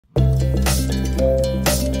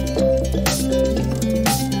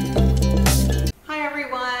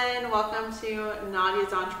to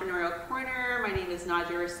Nadia's Entrepreneurial Corner. My name is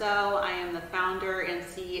Nadia Rousseau. I am the founder and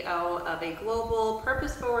CEO of a global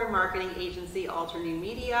purpose-forward marketing agency, Alter New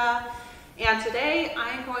Media. And today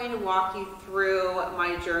I'm going to walk you through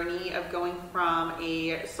my journey of going from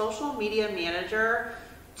a social media manager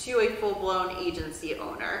to a full-blown agency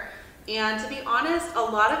owner. And to be honest, a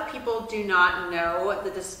lot of people do not know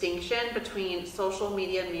the distinction between social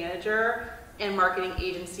media manager and marketing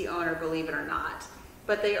agency owner, believe it or not.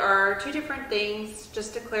 But they are two different things.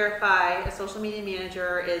 Just to clarify, a social media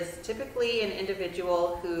manager is typically an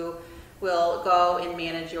individual who will go and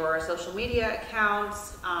manage your social media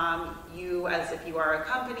accounts. You, as if you are a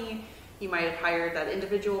company, you might have hired that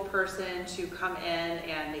individual person to come in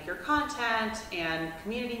and make your content and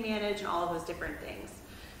community manage and all of those different things.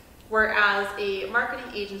 Whereas a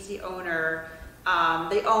marketing agency owner,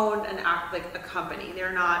 they own a company.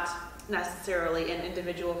 They're not necessarily an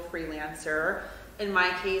individual freelancer. In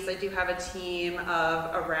my case, I do have a team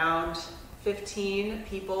of around 15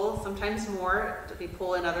 people, sometimes more. We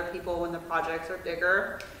pull in other people when the projects are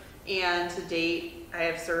bigger. And to date, I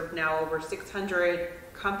have served now over 600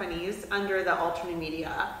 companies under the Alter New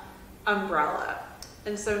Media umbrella.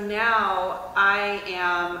 And so now I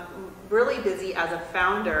am really busy as a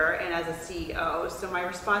founder and as a CEO. So my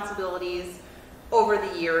responsibilities over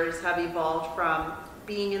the years have evolved from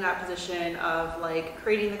being in that position of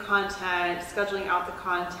creating the content, scheduling out the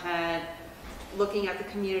content, looking at the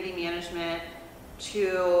community management,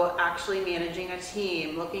 to actually managing a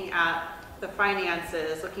team, looking at the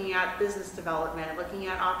finances, looking at business development, looking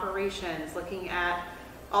at operations, looking at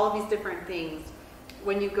all of these different things.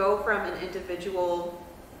 When you go from an individual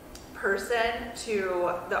person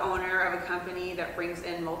to the owner of a company that brings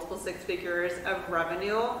in multiple six figures of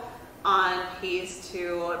revenue, on pace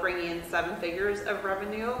to bring in 7 figures of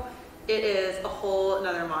revenue, it is a whole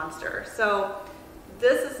another monster. So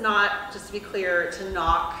this is not, just to be clear, to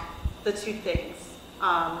knock the two things.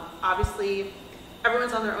 Obviously,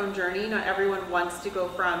 everyone's on their own journey. Not everyone wants to go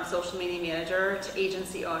from social media manager to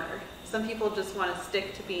agency owner. Some people just want to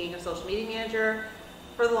stick to being a social media manager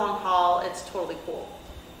for the long haul. It's totally cool.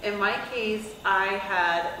 In my case, I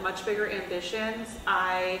had much bigger ambitions.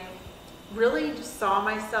 I really just saw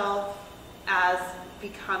myself as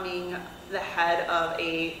becoming the head of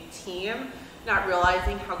a team, not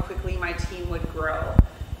realizing how quickly my team would grow.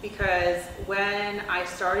 Because when I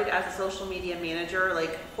started as a social media manager,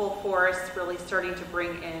 full force, really starting to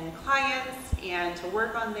bring in clients and to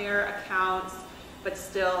work on their accounts, but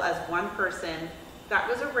still as one person, that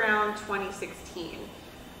was around 2016,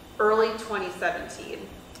 early 2017.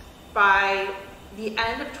 By the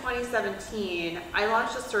end of 2017, I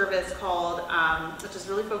launched a service called, which is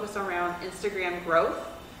really focused around Instagram growth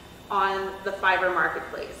on the Fiverr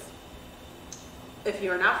marketplace. If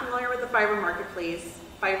you're not familiar with the Fiverr marketplace,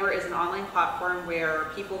 Fiverr is an online platform where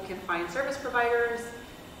people can find service providers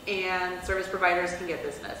and service providers can get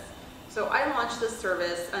business. So I launched this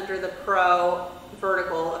service under the pro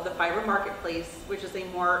vertical of the Fiverr marketplace, which is a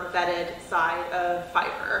more vetted side of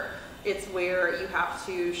Fiverr. It's where you have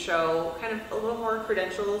to show kind of a little more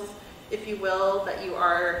credentials, if you will, that you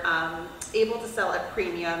are able to sell at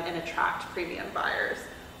premium and attract premium buyers.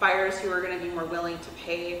 Buyers who are going to be more willing to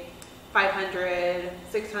pay $500,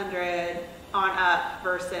 $600 on up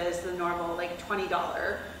versus the normal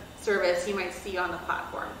 $20 service you might see on the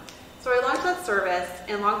platform. So I launched that service,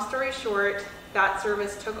 and long story short, that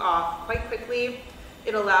service took off quite quickly.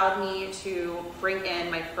 It allowed me to bring in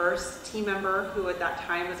my first team member, who at that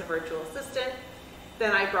time was a virtual assistant.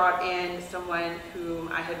 Then I brought in someone whom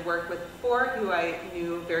I had worked with before, who I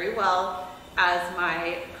knew very well, as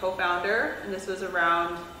my co-founder, and this was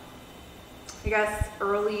around, I guess,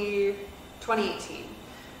 early 2018.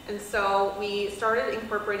 And so we started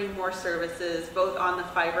incorporating more services, both on the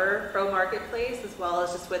Fiverr Pro Marketplace, as well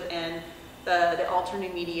as just within the Alter New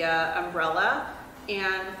Media umbrella.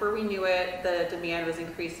 And before we knew it, the demand was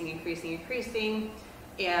increasing.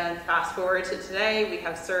 And fast forward to today, we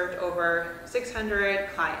have served over 600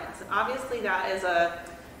 clients. And obviously that is a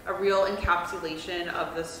real encapsulation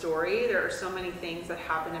of the story. There are so many things that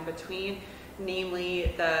happen in between,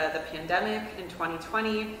 namely the pandemic in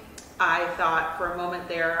 2020. I thought for a moment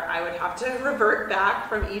there I would have to revert back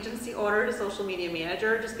from agency owner to social media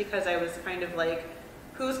manager, just because I was kind of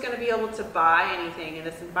who's going to be able to buy anything in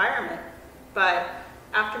this environment? But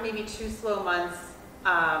after maybe 2 slow months,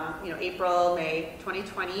 April, May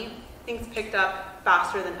 2020, things picked up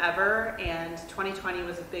faster than ever, and 2020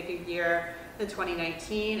 was a bigger year than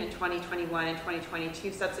 2019, and 2021 and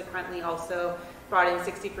 2022 subsequently also brought in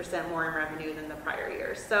 60% more in revenue than the prior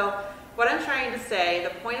year. So what I'm trying to say,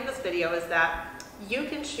 the point of this video is that you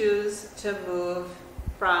can choose to move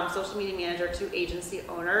from social media manager to agency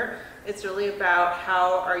owner. It's really about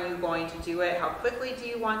how are you going to do it? How quickly do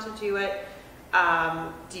you want to do it?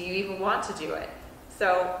 Do you even want to do it?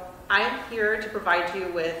 So I'm here to provide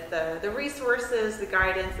you with the resources, the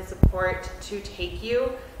guidance, the support to take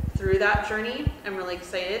you through that journey. I'm really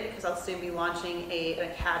excited because I'll soon be launching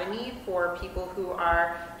an academy for people who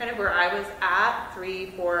are kind of where I was at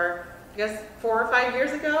 4 or 5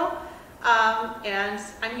 years ago. And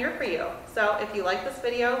I'm here for you. So if you like this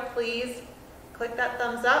video, please click that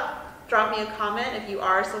thumbs up. Drop me a comment if you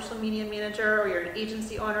are a social media manager or you're an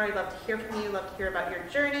agency owner. I'd love to hear from you, love to hear about your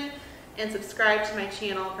journey, and subscribe to my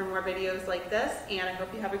channel for more videos like this. And I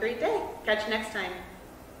hope you have a great day. Catch you next time.